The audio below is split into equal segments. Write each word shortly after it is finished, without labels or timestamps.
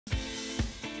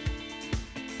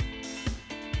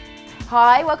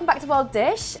Hi, welcome back to World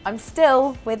Dish. I'm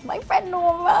still with my friend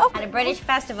Laura. At a British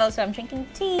festival, so I'm drinking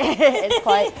tea. it's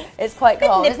quite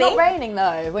cold. It's not raining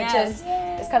though, which is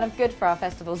it's kind of good for our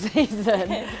festival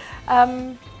season.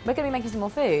 We're going to be making some more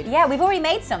food. Yeah, we've already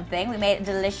made something. We made a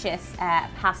delicious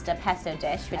pasta pesto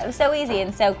dish, which was so easy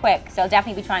and so quick. So I'll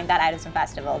definitely be trying that out at some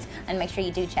festivals, and make sure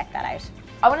you do check that out.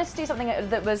 I wanted to do something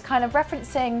that was kind of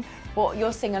referencing what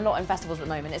you're seeing a lot in festivals at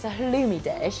the moment. It's a halloumi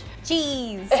dish.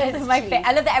 Cheese. I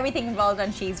love that everything involved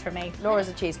on cheese for me. Laura's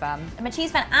a cheese fan. I'm a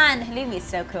cheese fan, and halloumi is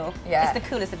so cool. Yeah. It's the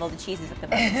coolest of all the cheeses at the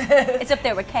moment. It's up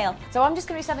there with kale. So I'm just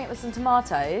going to be serving it with some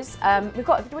tomatoes. We've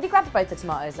already grabbed both the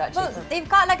tomatoes actually. Well, they've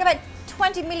got like about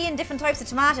 20 million different types of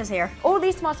tomatoes here. All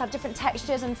these tomatoes have different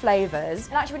textures and flavours.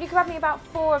 And actually, would you grab me about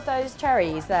 4 of those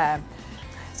cherries there?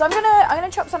 So I'm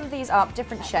gonna chop some of these up,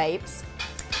 different shapes.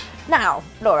 Now,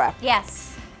 Laura.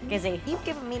 Yes, Gizzi. You've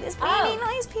given me this really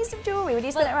nice piece of jewellery. Would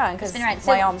you spin it around? Because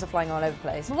my arms are flying all over the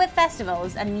place. With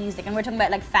festivals and music, and we're talking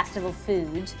about like festival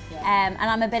food, and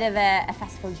I'm a bit of a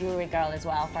festival jewellery girl as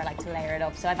well, where I like to layer it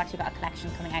up. So I've actually got a collection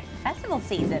coming out for festival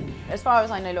season. As far as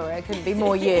I know, Laura, it couldn't be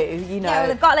more you, you know. Yeah, well,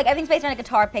 they've got like, everything's based on a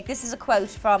guitar pick. This is a quote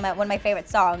from one of my favourite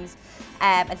songs.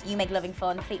 It's You Make Loving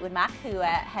Fun, Fleetwood Mac, who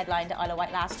headlined at Isle of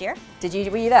Wight last year.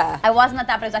 Were you there? I wasn't at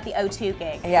that, but it was at the O2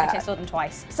 gig, which I saw them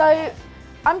twice. So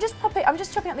I'm just chopping up these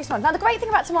tomatoes. Now the great thing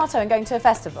about tomato and going to a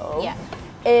festival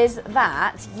is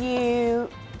that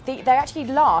they actually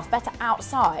last better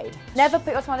outside. Never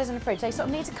put your tomatoes in the fridge. They sort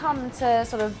of need to come to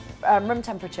sort of room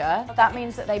temperature. That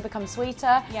means that they become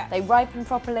sweeter, they ripen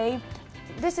properly.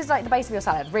 This is like the base of your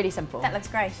salad, really simple. That looks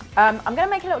great. I'm going to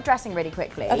make a little dressing really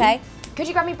quickly. Okay. Could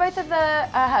you grab me both of the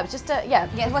herbs? Just to, Yeah,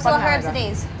 what sort of herbs are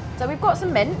these? So we've got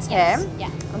some mint here.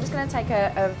 Yeah. I'm just going to take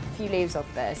a few leaves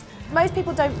off this. Most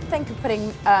people don't think of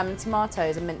putting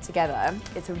tomatoes and mint together.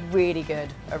 It's a really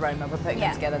good aroma we're putting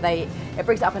them together. It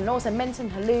brings it up, and also mint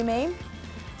and halloumi. And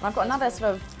I've got another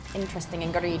sort of interesting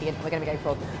ingredient that we're going to go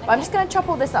for. But I'm just going to chop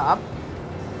all this up.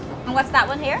 And what's that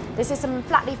one here? This is some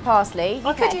flat leaf parsley.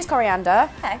 You could use coriander.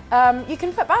 Okay. You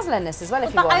can put basil in this as well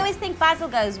if you want. I always think basil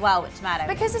goes well with tomato.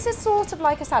 Because this is sort of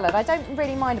like a salad. I don't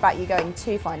really mind about you going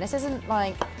too fine. This isn't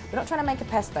like, we're not trying to make a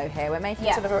pesto here. We're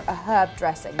making sort of a herb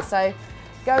dressing. So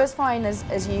go as fine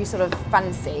as you sort of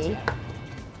fancy.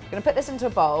 We're going to put this into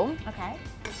a bowl. Okay.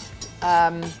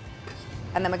 And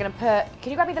then we're going to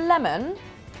can you grab me the lemon?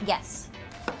 Yes.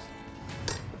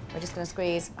 We're just going to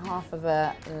squeeze half of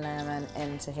a lemon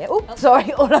into here. Oh,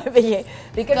 sorry, all over you.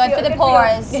 Be good for the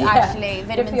pores, actually.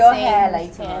 Vitamin good for your C. hair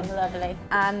later on. Lovely.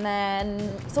 And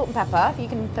then salt and pepper. If you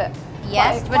can put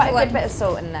quite a good bit of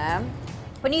salt in there.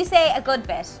 When you say a good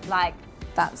bit, like...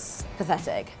 That's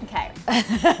pathetic. Okay.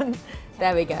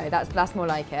 There we go. That's more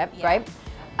like it. Yeah. Great.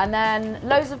 And then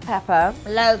loads of pepper.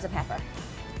 Loads of pepper.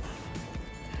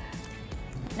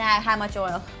 Now, how much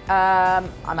oil?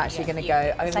 I'm actually going to go.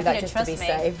 I'm going to do that just to be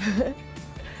safe.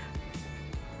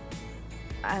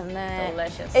 And then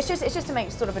delicious. It's just to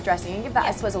make sort of a dressing. You can give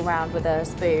that a swizzle round with a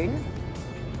spoon.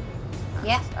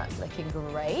 Yeah. That's looking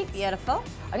great. Beautiful.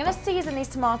 I'm going to season these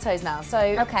tomatoes now. So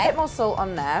a bit more salt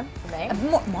on there for me.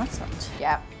 More salt.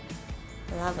 Yeah.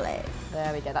 Lovely.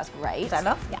 There we go. That's great. Is that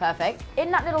enough? Yeah. Perfect.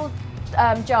 In that little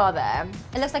jar there.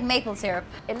 It looks like maple syrup.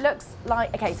 It looks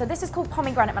like, okay, so this is called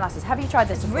pomegranate molasses. Have you tried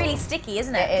this before? It's really sticky,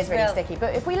 isn't it? It is really sticky.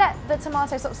 But if we let the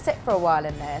tomatoes sort of sit for a while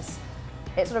in this,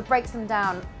 it sort of breaks them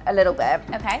down a little bit.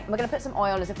 Okay. And we're going to put some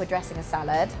oil as if we're dressing a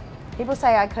salad. People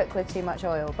say I cook with too much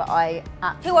oil, but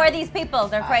Who are these people?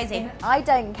 They're crazy. I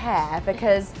don't care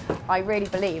because I really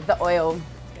believe that oil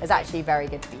is actually very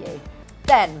good for you.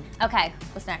 Then. Okay,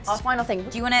 what's next? Our final thing.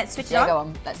 Do you want to switch it on? Yeah, go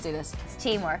on. Let's do this. It's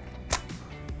teamwork.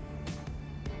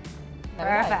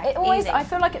 Perfect. It always, I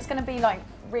feel like it's going to be like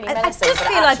really menacing. I just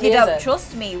feel like you don't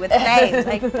trust me with names.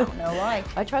 I don't know why.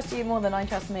 I trust you more than I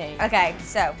trust me. Okay,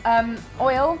 so.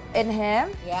 Oil in here.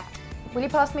 Yeah. Will you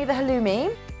pass me the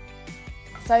halloumi?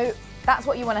 So that's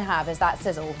what you want to have, is that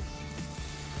sizzle.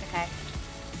 Okay.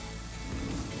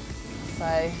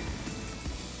 So.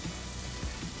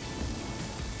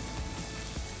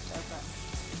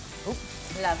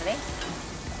 Ooh. Lovely.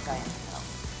 Okay.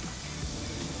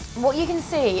 What you can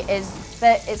see is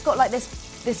that it's got like this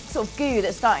sort of goo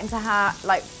that's starting to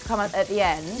come out at the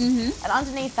end, and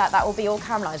underneath that will be all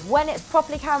caramelised. When it's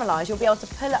properly caramelised, you'll be able to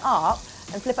pull it up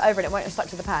and flip it over, and it won't get stuck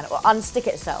to the pan or unstick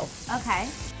itself. Okay.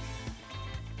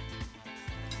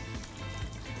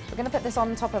 We're going to put this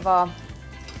on top of our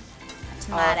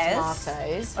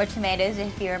tomatoes. Or tomatoes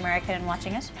if you're American and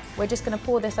watching it. We're just going to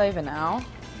pour this over now.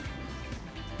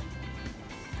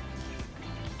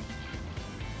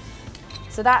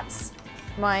 So that's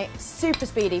my super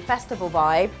speedy festival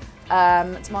vibe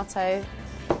tomato,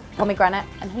 pomegranate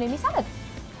and halloumi salad.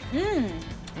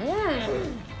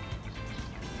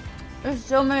 There's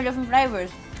so many different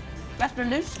flavours. That's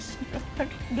delicious.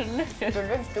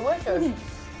 Delicious. Delicious.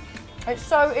 It's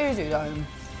so easy though.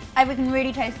 We can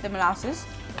really taste the molasses.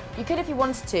 You could, if you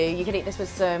wanted to, you could eat this with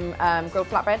some grilled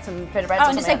flatbread, some pita bread,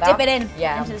 and just like dip it in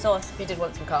into the sauce. If you did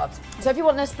want some carbs. So if you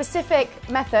want a specific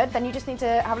method, then you just need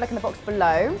to have a look in the box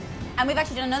below. And we've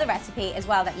actually done another recipe as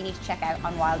well that you need to check out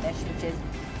on Wild Dish, which is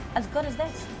as good as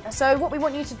this. So what we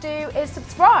want you to do is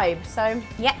subscribe. So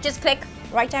yeah, just click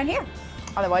right down here.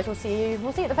 Otherwise, we'll see you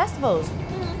at the festivals.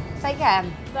 Take care.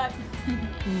 Bye.